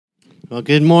Well,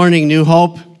 good morning, New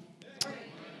Hope.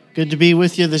 Good to be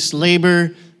with you this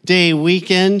Labor Day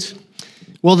weekend.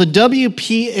 Well, the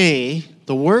WPA,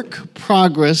 the Work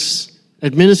Progress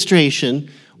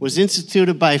Administration, was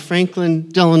instituted by Franklin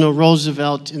Delano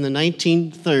Roosevelt in the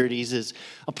 1930s as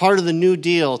a part of the New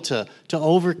Deal to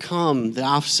overcome the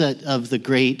offset of the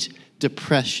Great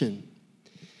Depression.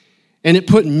 And it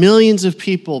put millions of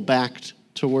people back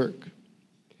to work.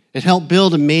 It helped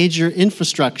build a major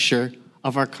infrastructure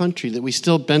of our country that we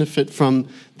still benefit from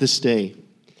this day.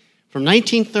 From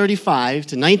 1935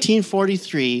 to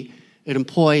 1943, it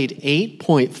employed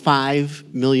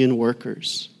 8.5 million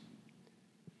workers.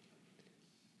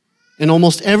 And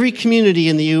almost every community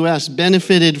in the U.S.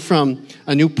 benefited from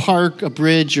a new park, a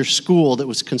bridge, or school that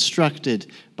was constructed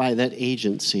by that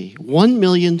agency. 1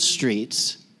 million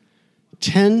streets,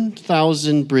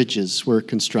 10,000 bridges were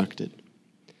constructed.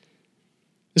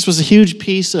 This was a huge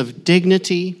piece of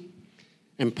dignity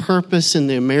and purpose in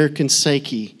the American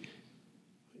psyche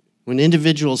when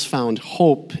individuals found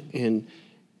hope and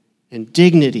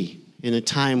dignity in a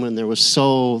time when there was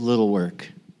so little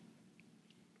work.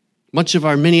 Much of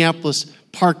our Minneapolis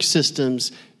park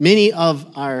systems, many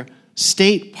of our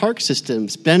state park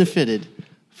systems benefited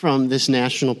from this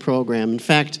national program. In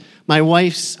fact, my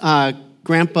wife's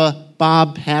grandpa,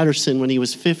 Bob Patterson, when he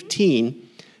was 15,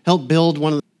 helped build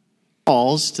one of the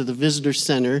falls to the visitor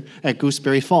center at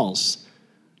Gooseberry Falls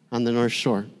on the North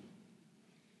Shore.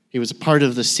 He was a part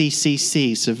of the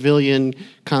CCC, Civilian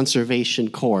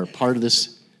Conservation Corps, part of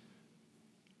this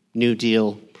New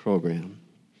Deal program.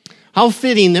 How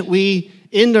fitting that we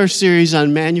end our series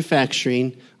on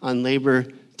manufacturing on Labor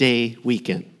Day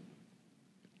weekend.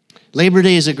 Labor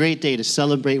Day is a great day to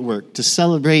celebrate work, to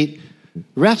celebrate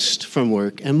rest from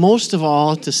work, and most of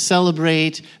all, to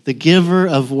celebrate the giver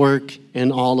of work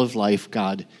and all of life,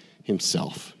 God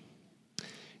Himself.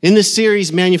 In this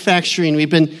series, Manufacturing, we've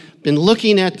been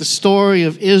looking at the story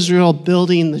of Israel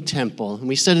building the temple. And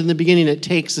we said in the beginning, it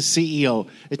takes a CEO.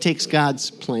 It takes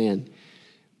God's plan.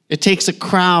 It takes a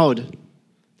crowd,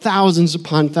 thousands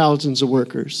upon thousands of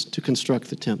workers to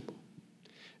construct the temple.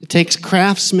 It takes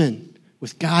craftsmen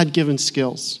with God-given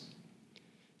skills.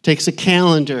 It takes a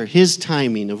calendar, His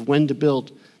timing of when to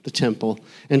build the temple.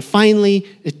 And finally,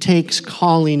 it takes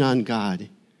calling on God.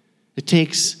 It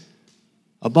takes,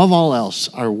 above all else,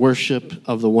 our worship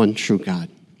of the one true God.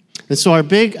 And so our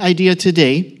big idea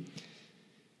today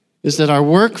is that our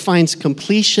work finds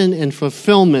completion and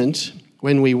fulfillment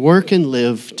when we work and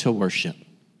live to worship.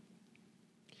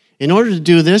 In order to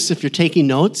do this, if you're taking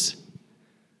notes,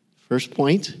 first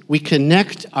point, we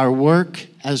connect our work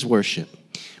as worship.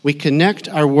 We connect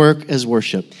our work as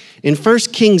worship. In 1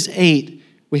 Kings 8,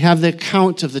 we have the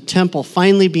account of the temple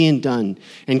finally being done,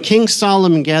 and King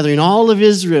Solomon gathering all of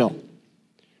Israel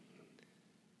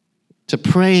to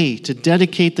pray, to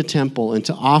dedicate the temple, and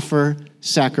to offer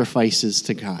sacrifices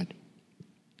to God.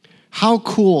 How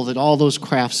cool that all those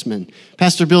craftsmen,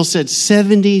 Pastor Bill said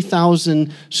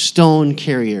 70,000 stone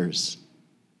carriers,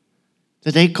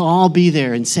 that they could all be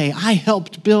there and say, I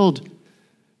helped build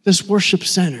this worship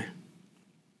center.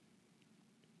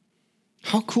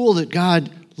 How cool that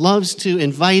God loves to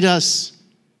invite us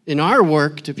in our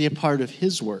work to be a part of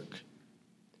His work.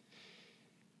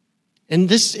 And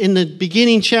this, in the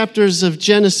beginning chapters of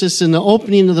Genesis, in the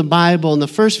opening of the Bible, in the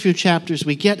first few chapters,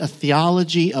 we get a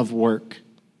theology of work.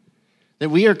 That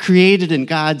we are created in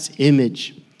God's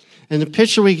image. And the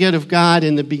picture we get of God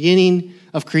in the beginning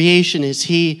of creation is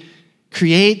He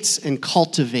creates and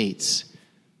cultivates.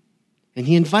 And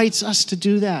He invites us to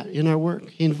do that in our work.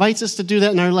 He invites us to do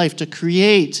that in our life, to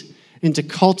create and to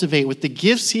cultivate with the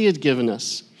gifts He had given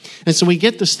us. And so we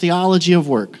get this theology of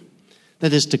work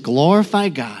that is to glorify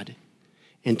God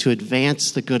and to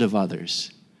advance the good of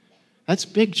others. That's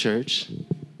big, church.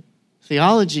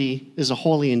 Theology is a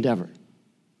holy endeavor.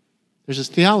 There's a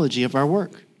theology of our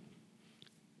work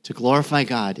to glorify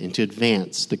God and to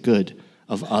advance the good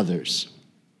of others.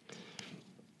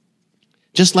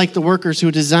 Just like the workers who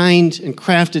designed and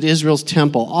crafted Israel's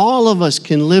temple, all of us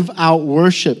can live out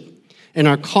worship and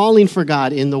our calling for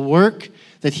God in the work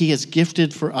that He has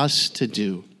gifted for us to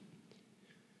do.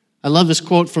 I love this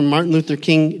quote from Martin Luther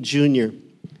King Jr.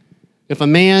 If a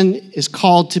man is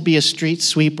called to be a street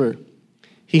sweeper,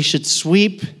 he should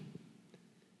sweep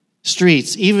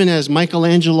streets, even as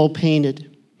Michelangelo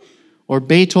painted, or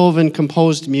Beethoven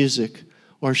composed music,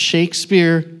 or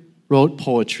Shakespeare wrote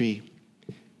poetry.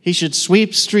 He should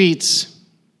sweep streets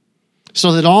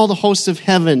so that all the hosts of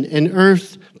heaven and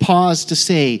earth pause to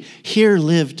say, here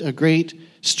lived a great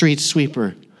street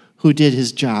sweeper who did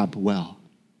his job well.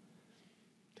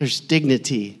 There's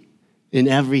dignity in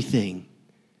everything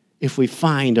if we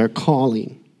find our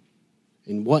calling.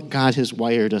 in what God has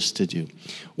wired us to do.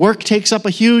 Work takes up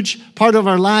a huge part of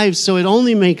our lives, so it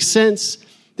only makes sense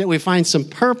that we find some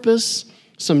purpose,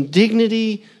 some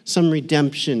dignity, some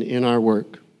redemption in our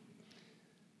work.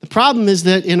 The problem is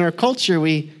that in our culture,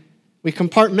 we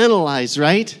compartmentalize,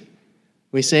 right?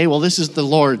 We say, well, this is the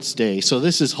Lord's day, so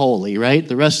this is holy, right?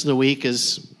 The rest of the week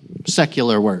is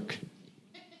secular work.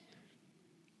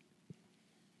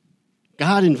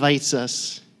 God invites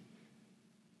us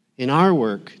in our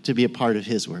work to be a part of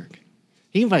his work.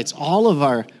 He invites all of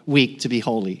our week to be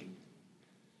holy.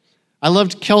 I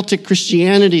loved Celtic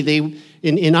Christianity.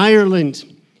 In Ireland,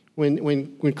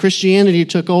 when Christianity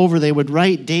took over, they would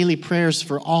write daily prayers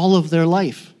for all of their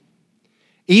life,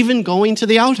 even going to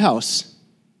the outhouse.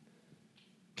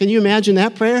 Can you imagine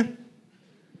that prayer?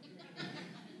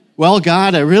 Well,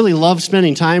 God, I really love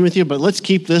spending time with you, but let's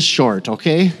keep this short,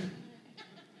 okay?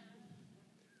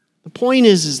 The point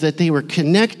is that they were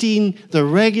connecting the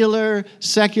regular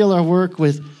secular work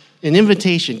with an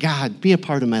invitation. God, be a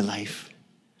part of my life.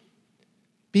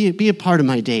 Be a part of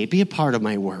my day. Be a part of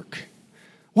my work.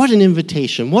 What an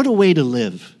invitation. What a way to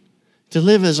live. To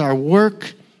live as our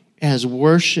work as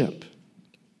worship.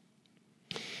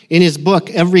 In his book,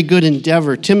 Every Good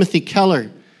Endeavor, Timothy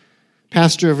Keller,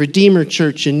 pastor of Redeemer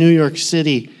Church in New York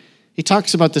City, he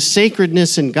talks about the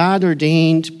sacredness and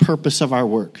God-ordained purpose of our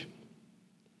work.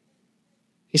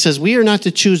 He says, we are not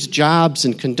to choose jobs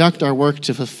and conduct our work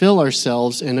to fulfill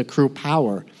ourselves and accrue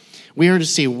power. We are to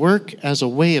see work as a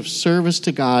way of service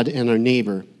to God and our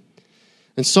neighbor.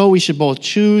 And so we should both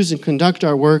choose and conduct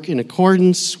our work in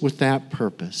accordance with that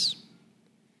purpose.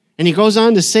 And he goes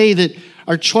on to say that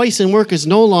our choice in work is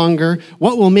no longer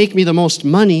what will make me the most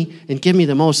money and give me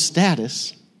the most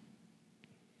status.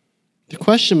 The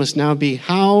question must now be,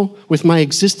 how, with my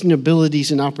existing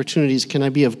abilities and opportunities, can I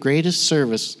be of greatest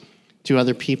service to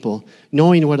other people,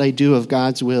 knowing what I do of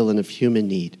God's will and of human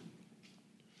need?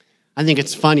 I think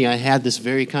it's funny, I had this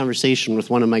very conversation with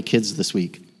one of my kids this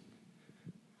week.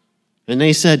 And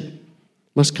they said,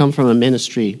 must come from a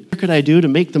ministry. What could I do to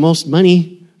make the most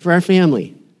money for our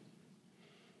family?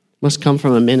 Must come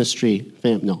from a ministry.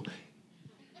 No.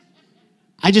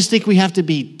 I just think we have to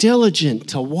be diligent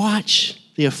to watch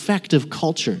the effect of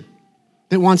culture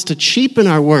that wants to cheapen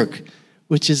our work,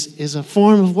 which is a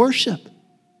form of worship.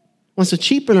 Wants to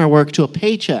cheapen our work to a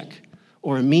paycheck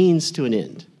or a means to an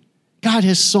end. God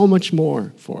has so much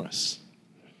more for us.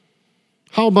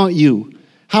 How about you?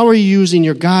 How are you using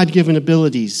your God-given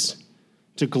abilities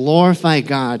to glorify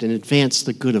God and advance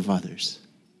the good of others?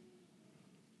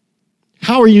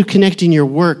 How are you connecting your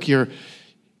work, your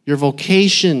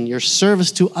vocation, your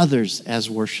service to others as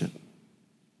worship?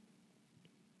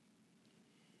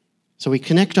 So we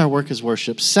connect our work as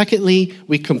worship. Secondly,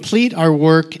 we complete our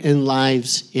work and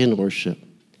lives in worship.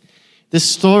 This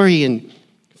story in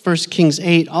 1 Kings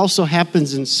 8 also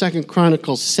happens in 2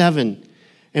 Chronicles 7.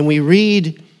 And we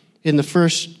read in the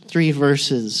first 3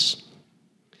 verses,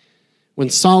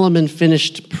 when Solomon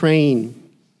finished praying,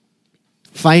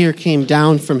 fire came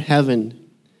down from heaven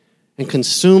and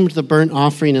consumed the burnt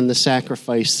offering and the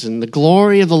sacrifice, and the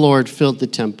glory of the Lord filled the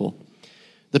temple.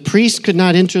 The priest could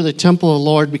not enter the temple of the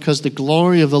Lord because the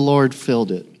glory of the Lord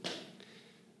filled it.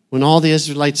 When all the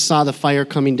Israelites saw the fire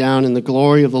coming down and the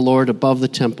glory of the Lord above the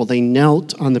temple, they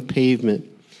knelt on the pavement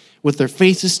with their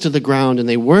faces to the ground, and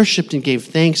they worshiped and gave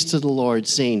thanks to the Lord,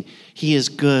 saying, He is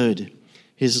good.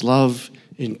 His love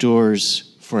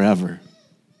endures forever.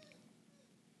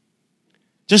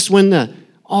 Just when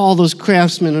all those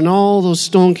craftsmen and all those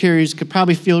stone carriers could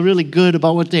probably feel really good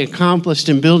about what they accomplished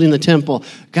in building the temple,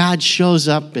 God shows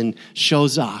up and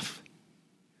shows off.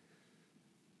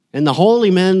 And the holy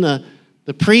men,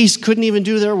 the priests couldn't even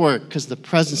do their work because the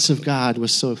presence of God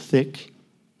was so thick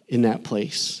in that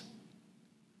place.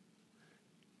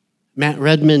 Matt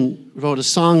Redman wrote a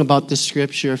song about this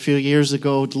scripture a few years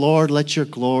ago, Lord, let your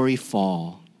glory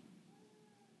fall.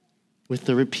 With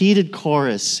the repeated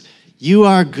chorus, you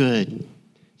are good,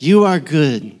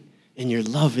 and your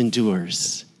love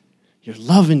endures. Your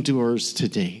love endures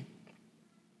today.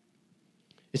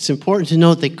 It's important to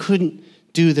note they couldn't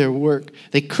do their work.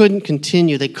 They couldn't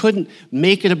continue. They couldn't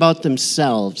make it about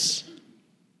themselves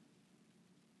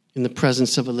in the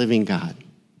presence of a living God.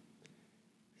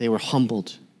 They were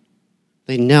humbled.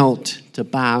 They knelt to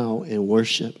bow and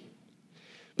worship.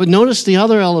 But notice the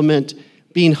other element,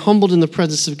 being humbled in the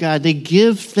presence of God. They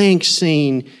give thanks,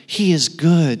 saying, He is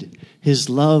good. His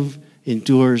love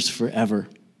endures forever.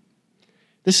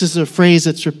 This is a phrase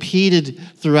that's repeated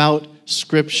throughout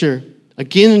Scripture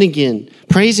again and again,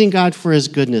 praising God for His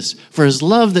goodness, for His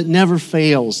love that never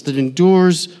fails, that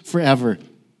endures forever.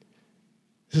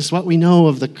 This is what we know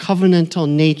of the covenantal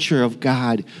nature of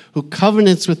God, who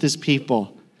covenants with his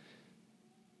people.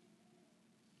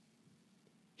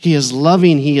 He is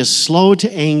loving. He is slow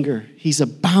to anger. He's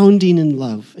abounding in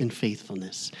love and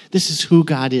faithfulness. This is who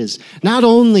God is. Not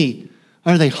only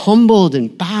are they humbled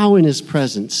and bow in his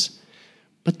presence,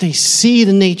 but they see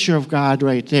the nature of God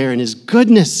right there and his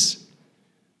goodness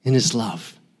and his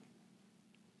love.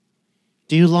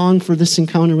 Do you long for this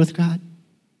encounter with God?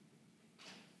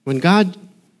 When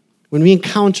we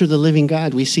encounter the living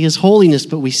God, we see his holiness,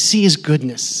 but we see his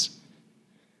goodness.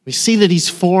 We see that he's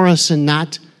for us and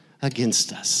not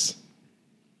against us.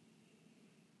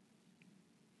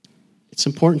 It's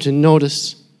important to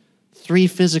notice 3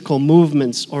 physical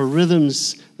movements or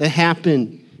rhythms that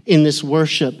happen in this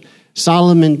worship.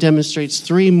 Solomon demonstrates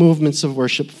 3 movements of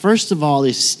worship. First of all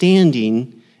is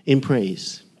standing in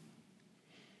praise.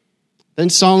 Then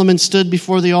Solomon stood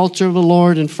before the altar of the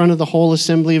Lord in front of the whole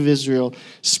assembly of Israel,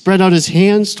 spread out his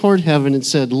hands toward heaven and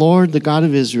said, Lord, the God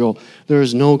of Israel, there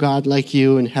is no God like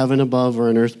you in heaven above or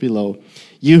on earth below.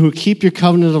 You who keep your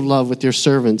covenant of love with your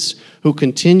servants, who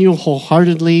continue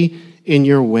wholeheartedly in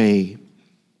your way.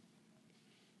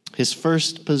 His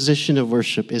first position of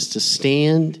worship is to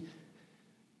stand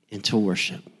and to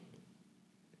worship.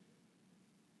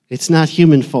 It's not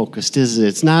human-focused, is it?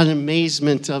 It's not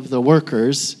amazement of the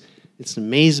workers. It's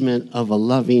amazement of a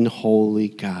loving, holy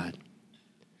God.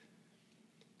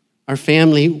 Our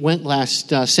family went last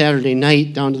Saturday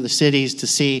night down to the cities to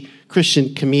see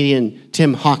Christian comedian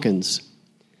Tim Hawkins.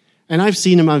 And I've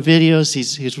seen him on videos.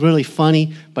 He's really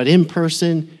funny, but in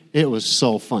person, it was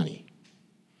so funny.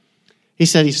 He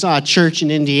said he saw a church in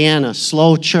Indiana,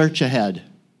 slow church ahead.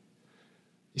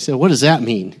 He said, what does that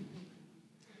mean? He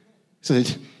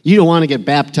said, you don't want to get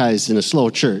baptized in a slow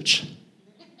church.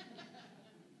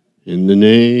 In the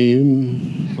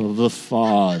name of the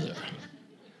Father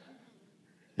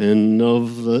and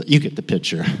of the... You get the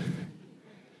picture.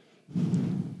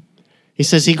 He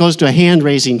says he goes to a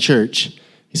hand-raising church.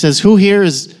 He says, who here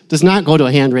does not go to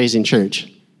a hand-raising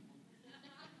church?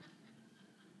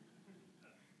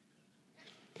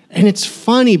 And it's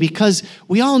funny because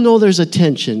we all know there's a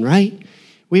tension, right?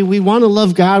 We want to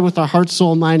love God with our heart,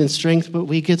 soul, mind, and strength, but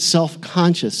we get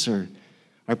self-conscious. Or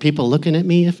are people looking at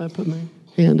me if I put my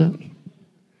hand up?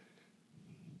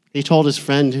 He told his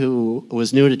friend who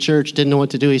was new to church, didn't know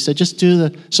what to do. He said, just do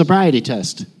the sobriety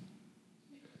test.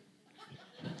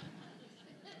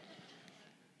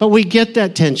 But we get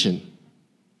that tension.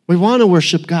 We want to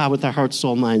worship God with our heart,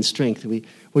 soul, mind, strength. We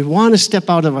want to step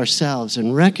out of ourselves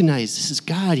and recognize this is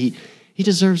God. He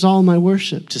deserves all my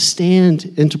worship, to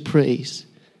stand and to praise.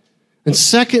 And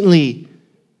secondly,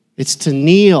 it's to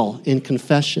kneel in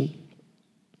confession.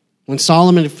 When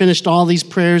Solomon had finished all these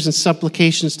prayers and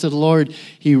supplications to the Lord,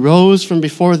 he rose from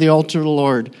before the altar of the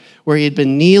Lord, where he had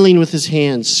been kneeling with his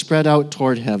hands spread out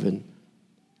toward heaven.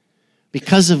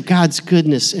 Because of God's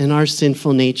goodness and our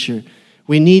sinful nature,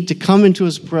 we need to come into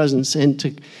his presence and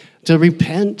to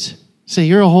repent. Say,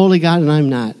 you're a holy God and I'm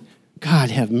not.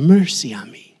 God, have mercy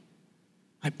on me.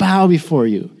 I bow before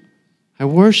you. I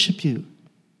worship you.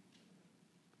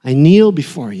 I kneel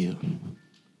before you.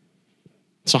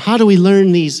 So how do we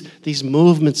learn these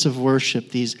movements of worship,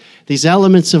 these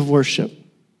elements of worship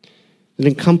that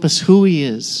encompass who he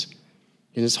is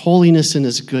in his holiness and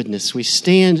his goodness? We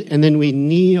stand and then we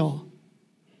kneel.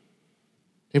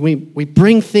 And we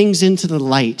bring things into the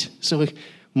light so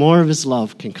more of his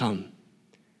love can come.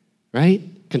 Right?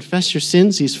 Confess your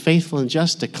sins. He's faithful and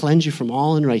just to cleanse you from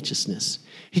all unrighteousness.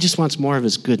 He just wants more of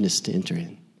his goodness to enter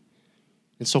in.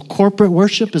 And so corporate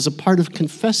worship is a part of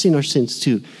confessing our sins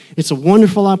too. It's a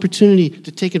wonderful opportunity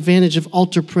to take advantage of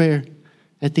altar prayer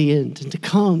at the end and to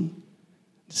come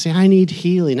to say, I need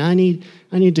healing. I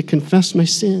need to confess my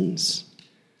sins.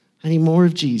 I need more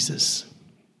of Jesus.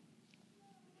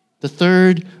 The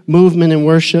third movement in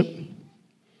worship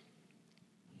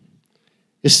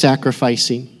is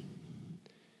sacrificing.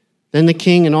 Then the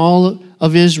king and all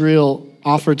of Israel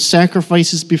offered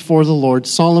sacrifices before the Lord.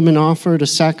 Solomon offered a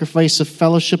sacrifice of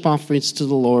fellowship offerings to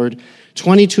the Lord,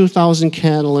 22,000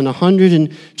 cattle and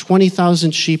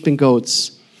 120,000 sheep and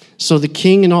goats. So the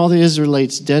king and all the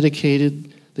Israelites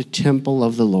dedicated the temple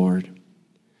of the Lord.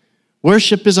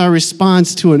 Worship is our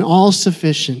response to an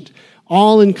all-sufficient,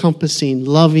 all-encompassing,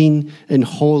 loving, and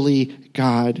holy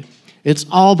God. It's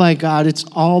all by God. It's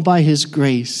all by his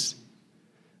grace.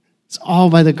 It's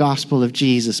all by the gospel of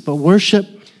Jesus. But worship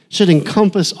should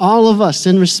encompass all of us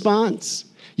in response.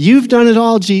 You've done it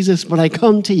all, Jesus, but I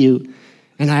come to you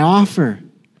and I offer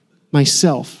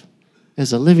myself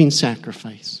as a living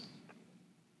sacrifice.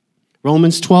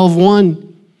 Romans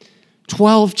 12:1,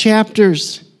 12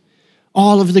 chapters,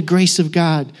 all of the grace of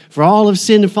God. For all have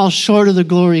sinned and fall short of the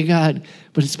glory of God,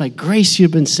 but it's by grace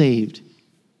you've been saved.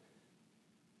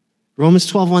 Romans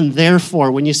 12:1,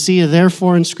 therefore. When you see a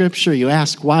therefore in Scripture, you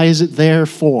ask, why is it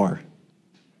therefore?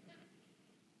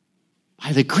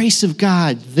 By the grace of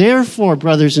God, therefore,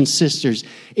 brothers and sisters,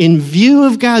 in view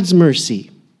of God's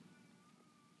mercy,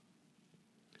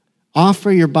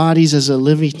 offer your bodies as a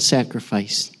living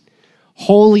sacrifice,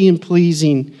 holy and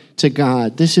pleasing to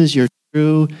God. This is your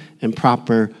true and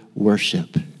proper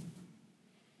worship.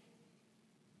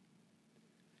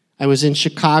 I was in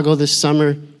Chicago this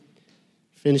summer,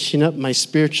 finishing up my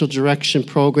spiritual direction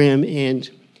program, and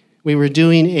we were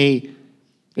doing a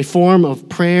form of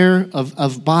prayer,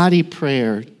 of body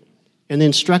prayer. And the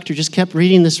instructor just kept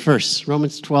reading this verse,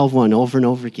 Romans 12:1, over and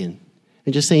over again.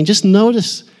 And just saying, just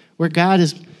notice where God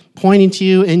is pointing to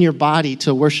you in your body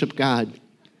to worship God.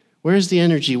 Where's the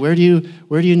energy? Where do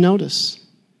you notice?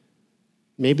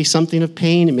 Maybe something of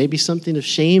pain, it may be something of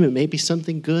shame, it may be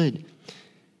something good.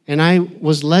 And I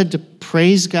was led to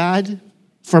praise God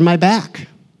for my back.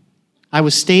 I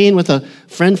was staying with a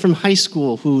friend from high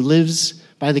school who lives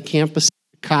by the campus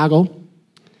in Chicago.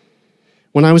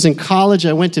 When I was in college,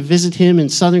 I went to visit him in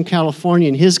Southern California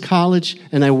in his college,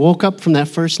 and I woke up from that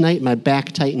first night, and my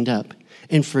back tightened up.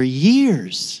 And for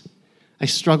years, I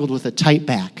struggled with a tight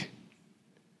back.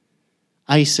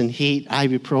 Ice and heat,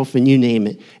 ibuprofen, you name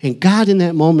it. And God, in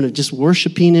that moment of just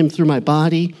worshiping him through my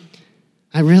body,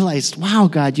 I realized, wow,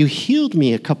 God, you healed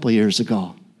me a couple of years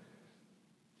ago.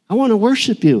 I want to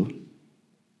worship you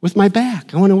with my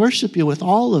back. I want to worship you with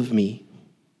all of me.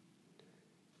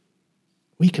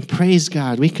 We can praise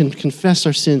God. We can confess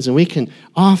our sins, and we can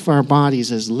offer our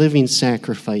bodies as living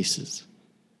sacrifices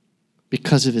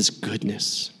because of his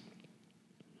goodness.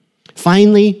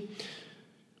 Finally,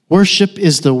 worship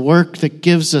is the work that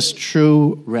gives us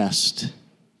true rest.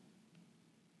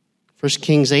 1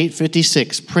 Kings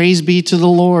 8:56, praise be to the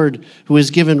Lord who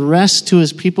has given rest to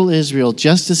his people Israel,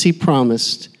 just as he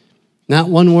promised. Not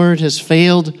one word has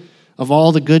failed of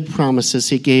all the good promises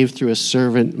he gave through his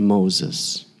servant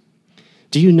Moses.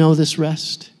 Do you know this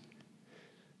rest?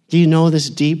 Do you know this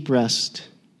deep rest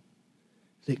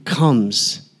that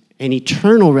comes, an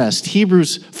eternal rest?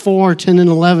 Hebrews 4:10 and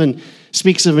 11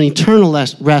 speaks of an eternal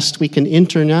rest we can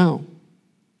enter now.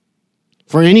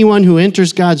 For anyone who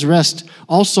enters God's rest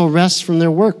also rests from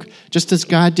their work, just as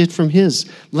God did from his.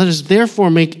 Let us therefore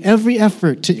make every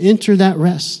effort to enter that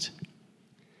rest.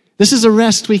 This is a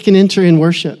rest we can enter in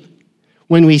worship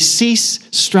when we cease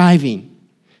striving,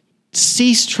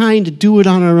 cease trying to do it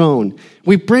on our own.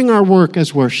 We bring our work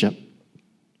as worship,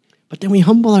 but then we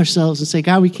humble ourselves and say,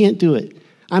 God, we can't do it.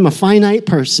 I'm a finite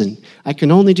person. I can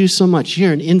only do so much.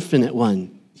 You're an infinite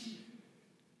one.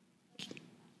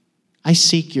 I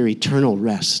seek your eternal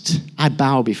rest. I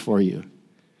bow before you.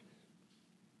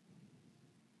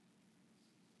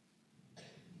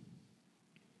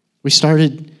 We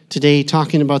started today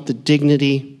talking about the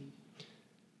dignity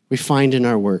we find in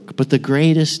our work, but the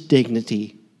greatest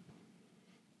dignity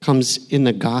comes in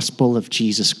the gospel of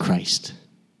Jesus Christ.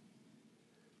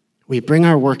 We bring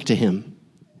our work to him,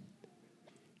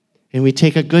 and we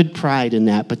take a good pride in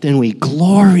that, but then we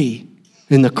glory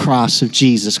in the cross of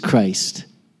Jesus Christ.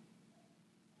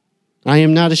 I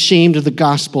am not ashamed of the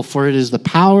gospel, for it is the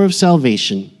power of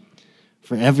salvation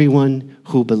for everyone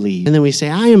who believes. And then we say,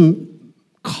 I am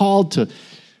called to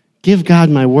give God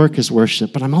my work as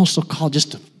worship, but I'm also called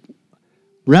just to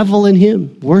revel in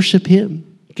him, worship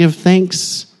him, give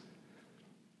thanks.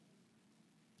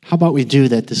 How about we do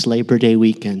that this Labor Day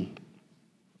weekend?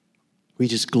 We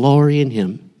just glory in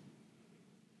him.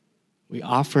 We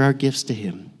offer our gifts to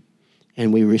him,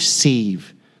 and we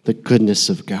receive the goodness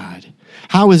of God.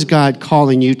 How is God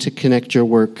calling you to connect your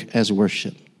work as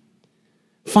worship?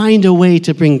 Find a way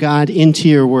to bring God into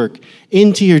your work,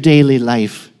 into your daily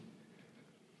life.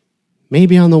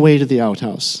 Maybe on the way to the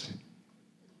outhouse.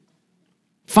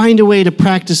 Find a way to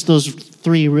practice those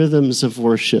 3 rhythms of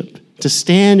worship. To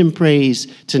stand in praise,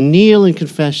 to kneel in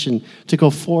confession, to go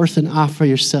forth and offer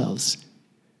yourselves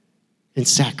in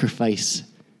sacrifice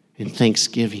and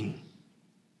thanksgiving.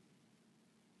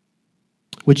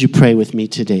 Would you pray with me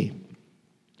today?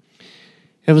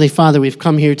 Heavenly Father, we've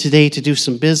come here today to do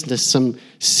some business, some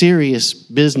serious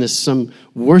business, some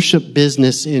worship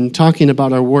business in talking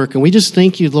about our work. And we just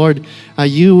thank you, Lord,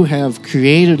 you have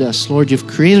created us. Lord, you've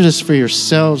created us for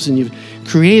yourselves, and you've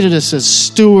created us as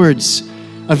stewards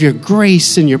of your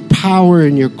grace and your power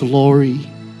and your glory.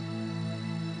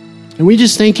 And we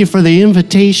just thank you for the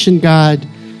invitation, God,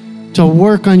 to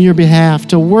work on your behalf,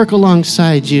 to work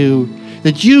alongside you,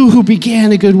 that you who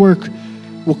began a good work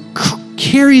will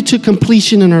carry to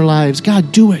completion in our lives.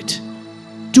 God, do it.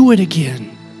 Do it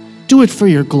again. Do it for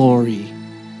your glory.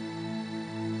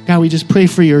 God, we just pray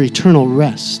for your eternal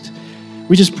rest.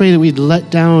 We just pray that we'd let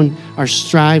down our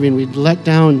striving. We'd let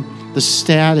down the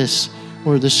status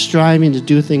or the striving to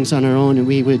do things on our own, and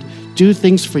we would do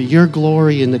things for your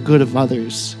glory and the good of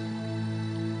others.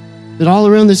 That all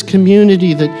around this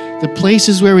community, that the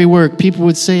places where we work, people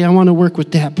would say, I want to work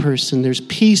with that person. There's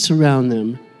peace around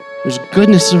them. There's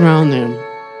goodness around them.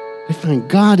 I find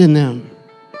God in them.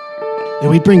 And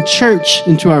we bring church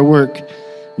into our work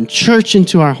and church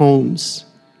into our homes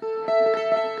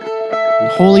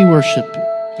and holy worship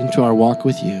into our walk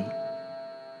with you.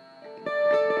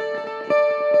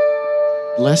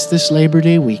 Bless this Labor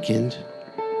Day weekend,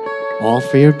 all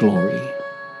for your glory.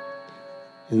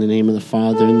 In the name of the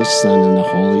Father, and the Son, and the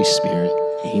Holy Spirit,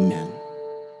 amen.